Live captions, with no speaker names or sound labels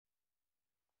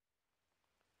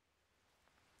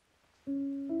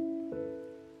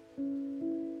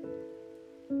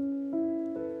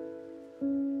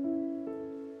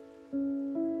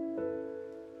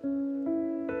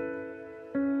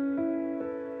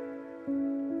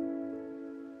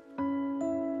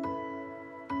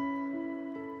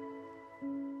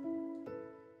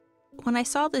When I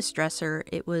saw this dresser,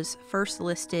 it was first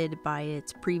listed by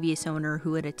its previous owner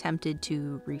who had attempted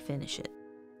to refinish it.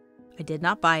 I did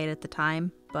not buy it at the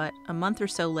time, but a month or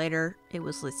so later, it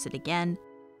was listed again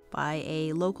by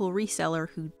a local reseller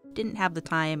who didn't have the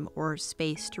time or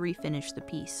space to refinish the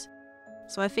piece.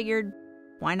 So I figured,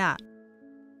 why not?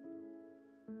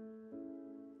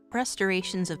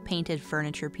 Restorations of painted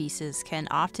furniture pieces can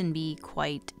often be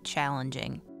quite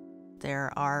challenging.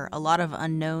 There are a lot of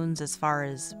unknowns as far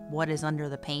as what is under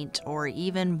the paint or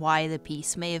even why the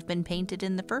piece may have been painted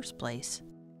in the first place.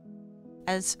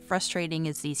 As frustrating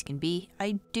as these can be,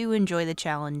 I do enjoy the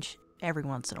challenge every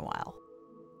once in a while.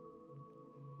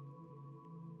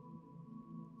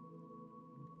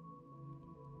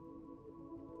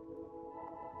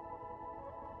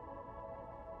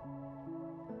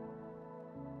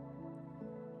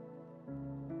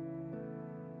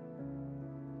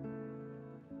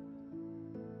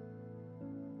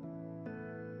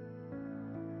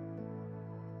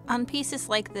 On pieces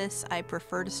like this, I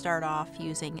prefer to start off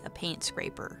using a paint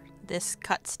scraper. This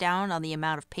cuts down on the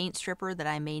amount of paint stripper that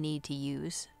I may need to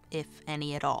use, if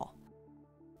any at all.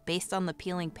 Based on the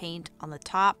peeling paint on the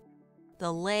top,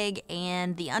 the leg,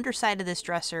 and the underside of this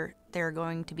dresser, there are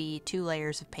going to be 2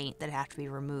 layers of paint that have to be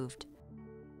removed.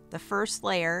 The first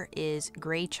layer is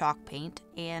gray chalk paint,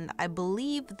 and I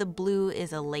believe the blue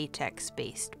is a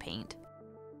latex-based paint.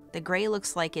 The gray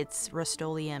looks like it's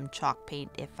Rust-Oleum chalk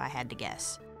paint if I had to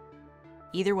guess.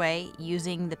 Either way,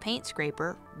 using the paint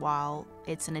scraper, while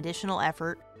it's an additional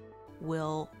effort,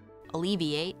 will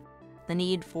alleviate the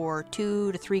need for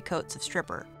 2 to 3 coats of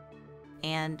stripper.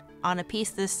 And on a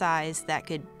piece this size, that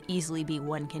could easily be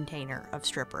 1 container of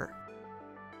stripper.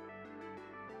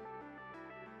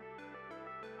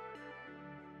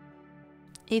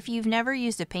 If you've never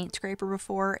used a paint scraper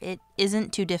before, it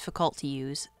isn't too difficult to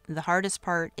use. The hardest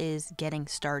part is getting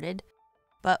started.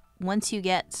 But once you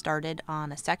get started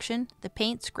on a section, the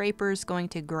paint scraper is going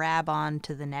to grab on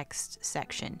to the next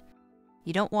section.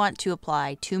 You don't want to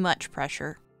apply too much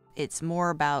pressure. It's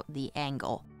more about the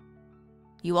angle.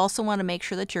 You also want to make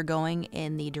sure that you're going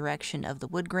in the direction of the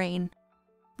wood grain.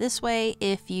 This way,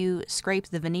 if you scrape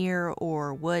the veneer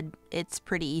or wood, it's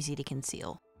pretty easy to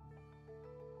conceal.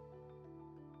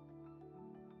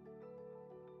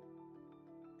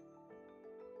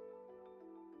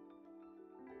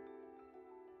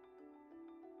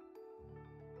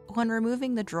 When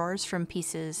removing the drawers from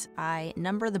pieces, I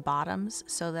number the bottoms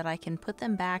so that I can put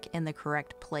them back in the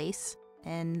correct place,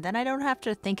 and then I don't have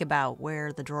to think about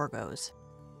where the drawer goes.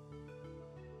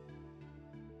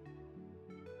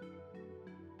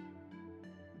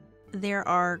 There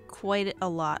are quite a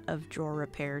lot of drawer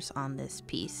repairs on this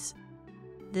piece.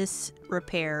 This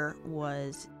repair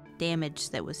was damage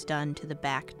that was done to the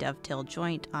back dovetail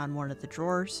joint on one of the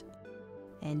drawers,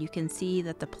 and you can see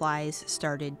that the plies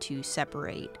started to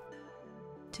separate.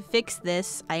 To fix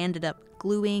this, I ended up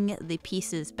gluing the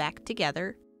pieces back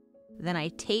together, then I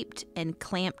taped and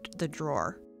clamped the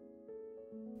drawer.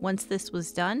 Once this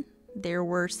was done, there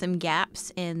were some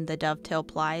gaps in the dovetail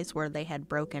plies where they had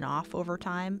broken off over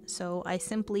time, so I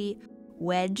simply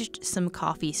wedged some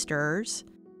coffee stirrers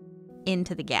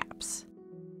into the gaps.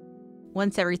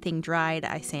 Once everything dried,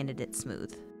 I sanded it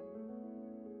smooth.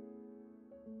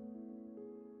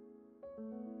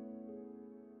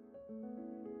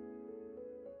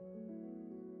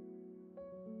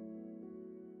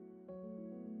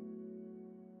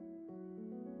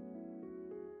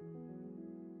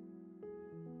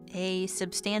 A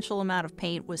substantial amount of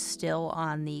paint was still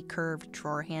on the curved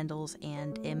drawer handles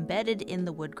and embedded in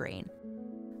the wood grain.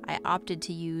 I opted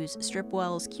to use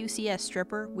Stripwell's QCS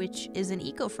Stripper, which is an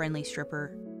eco-friendly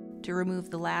stripper, to remove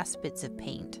the last bits of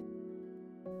paint.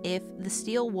 If the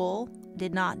steel wool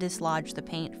did not dislodge the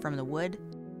paint from the wood,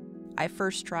 I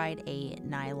first tried a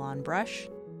nylon brush,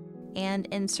 and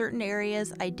in certain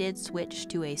areas I did switch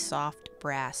to a soft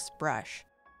brass brush.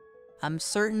 I'm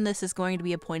certain this is going to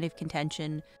be a point of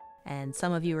contention, and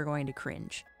some of you are going to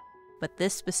cringe, but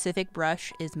this specific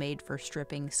brush is made for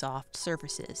stripping soft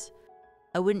surfaces.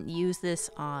 I wouldn't use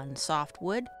this on soft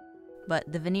wood,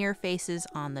 but the veneer faces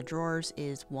on the drawers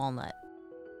is walnut.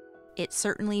 It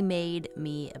certainly made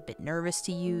me a bit nervous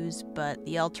to use, but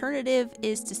the alternative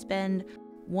is to spend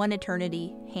one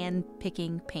eternity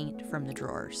hand-picking paint from the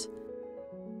drawers.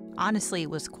 Honestly,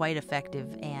 it was quite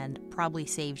effective and probably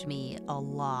saved me a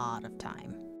lot of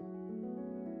time.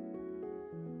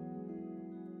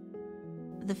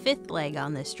 The 5th leg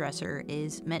on this dresser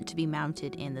is meant to be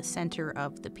mounted in the center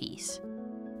of the piece.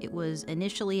 It was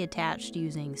initially attached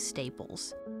using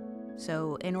staples.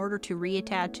 So in order to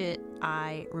reattach it,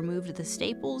 I removed the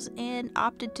staples and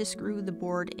opted to screw the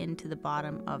board into the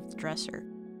bottom of the dresser.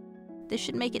 This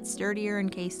should make it sturdier in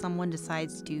case someone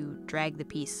decides to drag the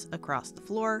piece across the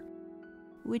floor,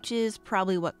 which is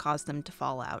probably what caused them to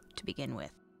fall out to begin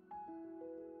with.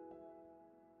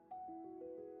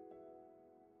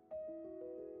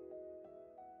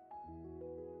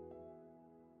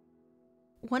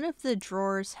 One of the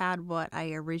drawers had what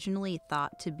I originally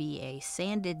thought to be a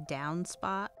sanded down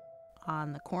spot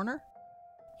on the corner,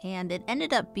 and it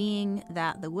ended up being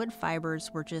that the wood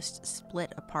fibers were just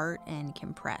split apart and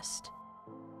compressed.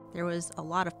 There was a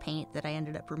lot of paint that I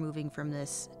ended up removing from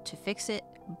this to fix it,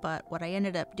 but what I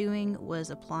ended up doing was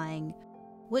applying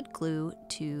wood glue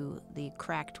to the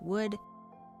cracked wood,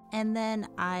 and then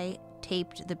I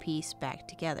taped the piece back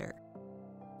together.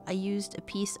 I used a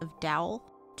piece of dowel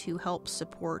to help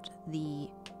support the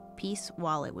piece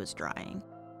while it was drying.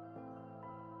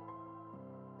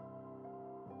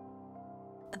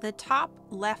 The top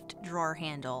left drawer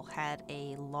handle had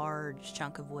a large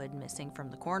chunk of wood missing from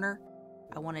the corner.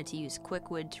 I wanted to use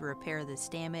quickwood to repair this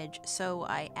damage, so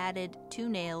I added 2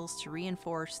 nails to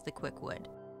reinforce the quickwood.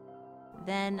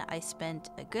 Then I spent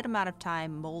a good amount of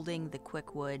time molding the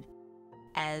quickwood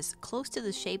as close to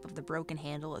the shape of the broken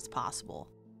handle as possible.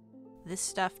 This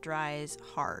stuff dries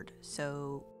hard,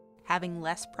 so having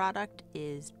less product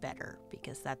is better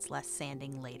because that's less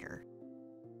sanding later.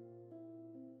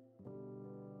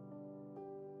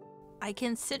 I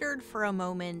considered for a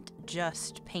moment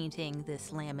just painting this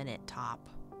laminate top,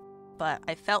 but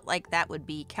I felt like that would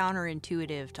be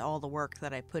counterintuitive to all the work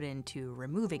that I put into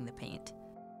removing the paint.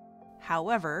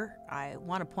 However, I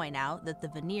want to point out that the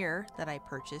veneer that I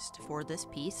purchased for this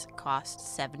piece cost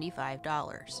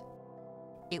 $75.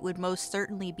 It would most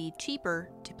certainly be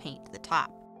cheaper to paint the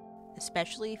top,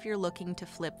 especially if you're looking to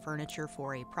flip furniture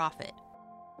for a profit.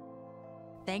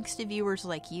 Thanks to viewers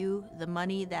like you, the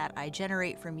money that I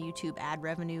generate from YouTube ad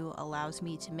revenue allows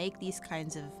me to make these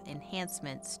kinds of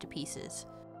enhancements to pieces.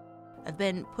 I've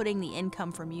been putting the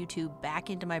income from YouTube back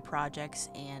into my projects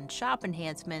and shop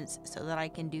enhancements so that I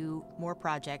can do more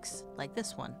projects like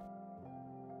this one.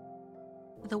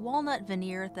 The walnut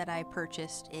veneer that I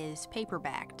purchased is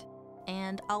paper-backed,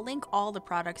 and I'll link all the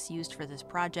products used for this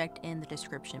project in the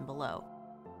description below.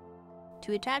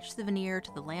 To attach the veneer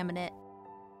to the laminate,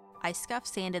 I scuff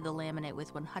sanded the laminate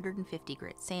with 150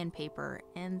 grit sandpaper,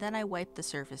 and then I wiped the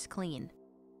surface clean.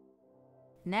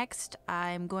 Next,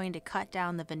 I'm going to cut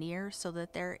down the veneer so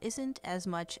that there isn't as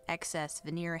much excess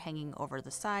veneer hanging over the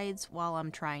sides while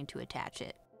I'm trying to attach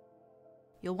it.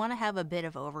 You'll want to have a bit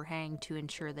of overhang to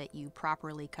ensure that you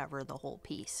properly cover the whole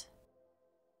piece.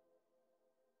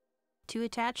 To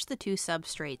attach the 2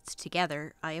 substrates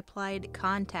together, I applied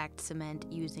contact cement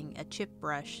using a chip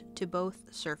brush to both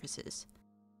surfaces.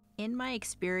 In my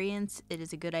experience, it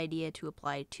is a good idea to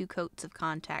apply 2 coats of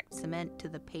contact cement to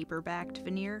the paper-backed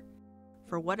veneer.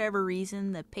 For whatever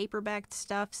reason, the paper-backed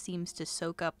stuff seems to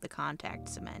soak up the contact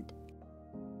cement.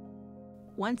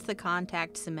 Once the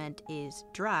contact cement is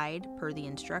dried, per the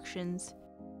instructions,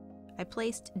 I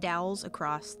placed dowels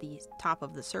across the top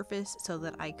of the surface so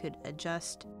that I could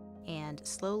adjust and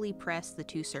slowly press the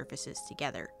 2 surfaces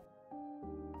together.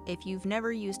 If you've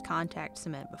never used contact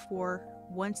cement before,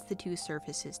 once the 2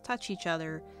 surfaces touch each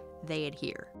other, they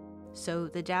adhere. So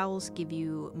the dowels give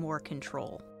you more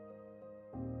control.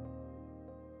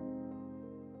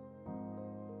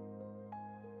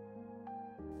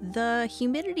 The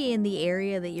humidity in the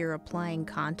area that you're applying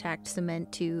contact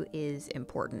cement to is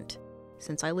important.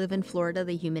 Since I live in Florida,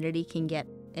 the humidity can get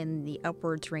in the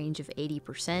upwards range of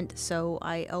 80%, so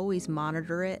I always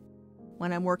monitor it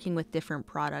when I'm working with different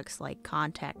products like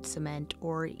contact cement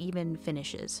or even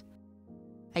finishes.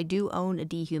 I do own a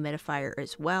dehumidifier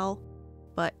as well,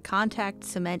 but contact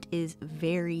cement is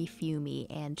very fumy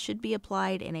and should be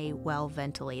applied in a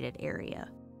well-ventilated area.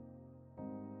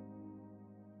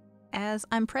 As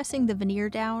I'm pressing the veneer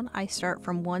down, I start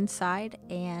from one side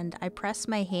and I press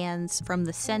my hands from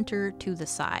the center to the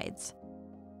sides.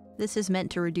 This is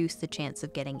meant to reduce the chance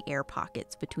of getting air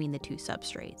pockets between the 2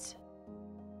 substrates.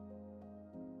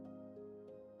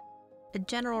 A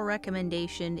general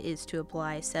recommendation is to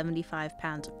apply 75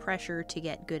 pounds of pressure to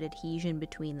get good adhesion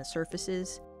between the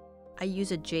surfaces. I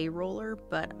use a J-roller,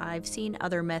 but I've seen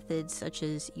other methods such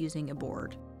as using a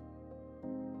board.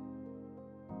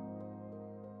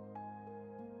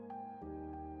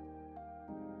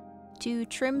 To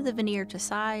trim the veneer to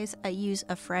size, I use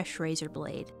a fresh razor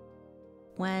blade.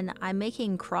 When I'm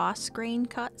making cross-grain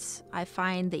cuts, I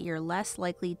find that you're less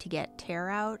likely to get tear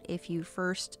out if you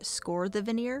first score the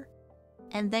veneer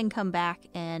and then come back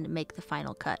and make the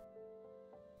final cut.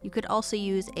 You could also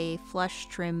use a flush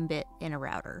trim bit in a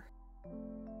router.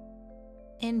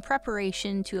 In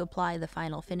preparation to apply the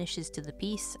final finishes to the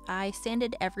piece, I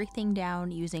sanded everything down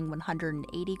using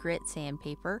 180 grit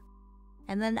sandpaper,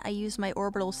 and then I used my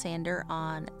orbital sander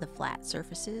on the flat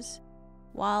surfaces,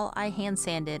 while I hand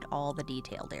sanded all the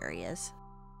detailed areas.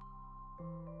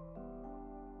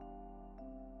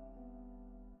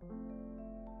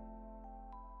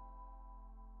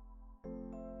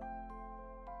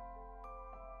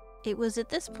 It was at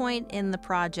this point in the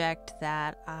project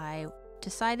that I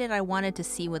decided I wanted to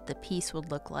see what the piece would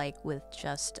look like with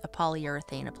just a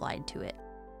polyurethane applied to it.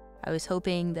 I was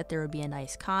hoping that there would be a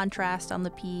nice contrast on the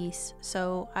piece,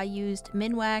 so I used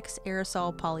Minwax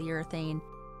aerosol polyurethane,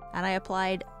 and I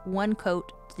applied one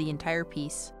coat to the entire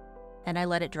piece, and I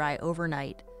let it dry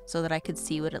overnight so that I could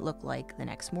see what it looked like the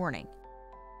next morning.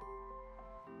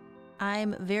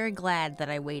 I'm very glad that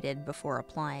I waited before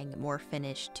applying more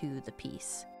finish to the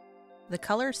piece. The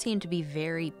color seemed to be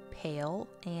very pale,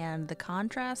 and the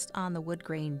contrast on the wood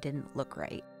grain didn't look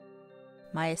right.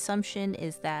 My assumption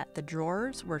is that the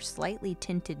drawers were slightly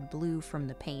tinted blue from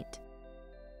the paint,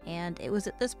 and it was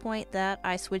at this point that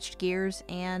I switched gears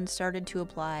and started to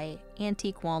apply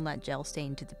antique walnut gel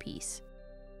stain to the piece.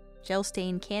 Gel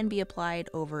stain can be applied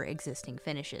over existing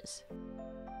finishes.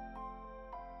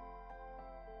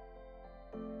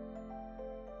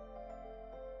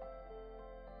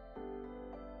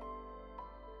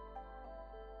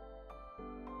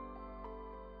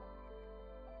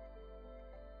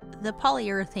 The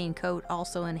polyurethane coat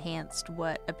also enhanced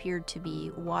what appeared to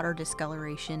be water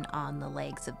discoloration on the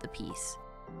legs of the piece.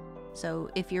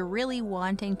 So if you're really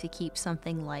wanting to keep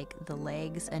something like the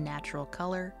legs a natural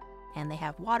color, and they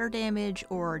have water damage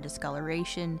or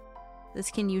discoloration,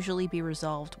 this can usually be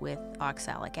resolved with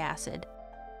oxalic acid.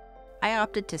 I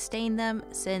opted to stain them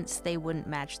since they wouldn't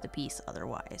match the piece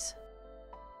otherwise.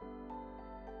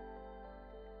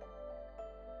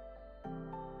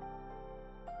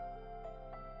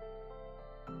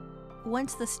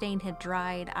 Once the stain had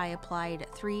dried, I applied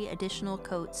 3 additional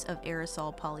coats of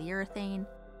aerosol polyurethane,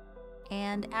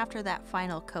 and after that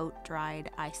final coat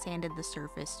dried, I sanded the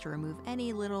surface to remove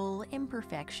any little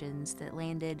imperfections that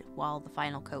landed while the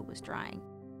final coat was drying,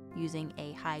 using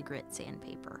a high grit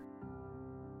sandpaper.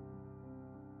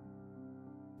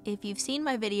 If you've seen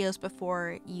my videos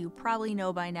before, you probably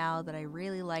know by now that I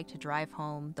really like to drive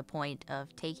home the point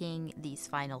of taking these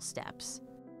final steps.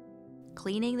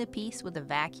 Cleaning the piece with a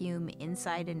vacuum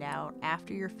inside and out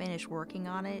after you're finished working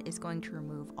on it is going to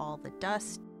remove all the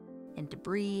dust and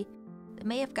debris that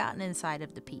may have gotten inside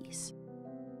of the piece.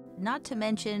 Not to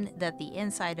mention that the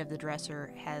inside of the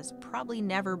dresser has probably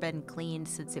never been cleaned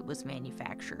since it was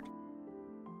manufactured.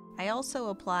 I also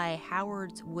apply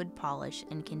Howard's wood polish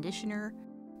and conditioner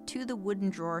to the wooden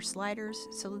drawer sliders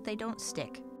so that they don't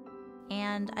stick.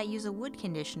 And I use a wood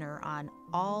conditioner on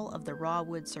all of the raw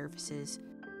wood surfaces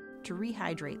to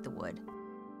rehydrate the wood.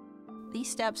 These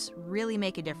steps really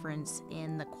make a difference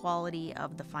in the quality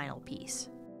of the final piece.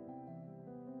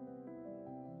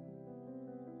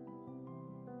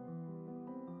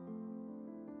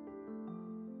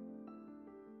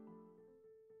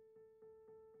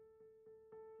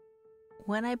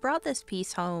 When I brought this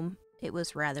piece home, it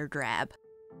was rather drab.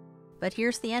 But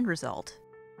here's the end result.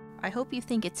 I hope you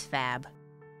think it's fab.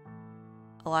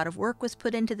 A lot of work was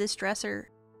put into this dresser,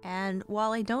 and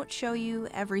while I don't show you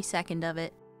every second of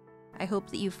it, I hope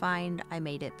that you find I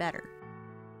made it better.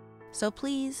 So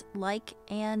please like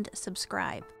and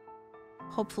subscribe.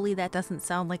 Hopefully that doesn't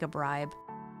sound like a bribe.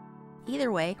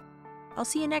 Either way, I'll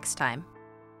see you next time.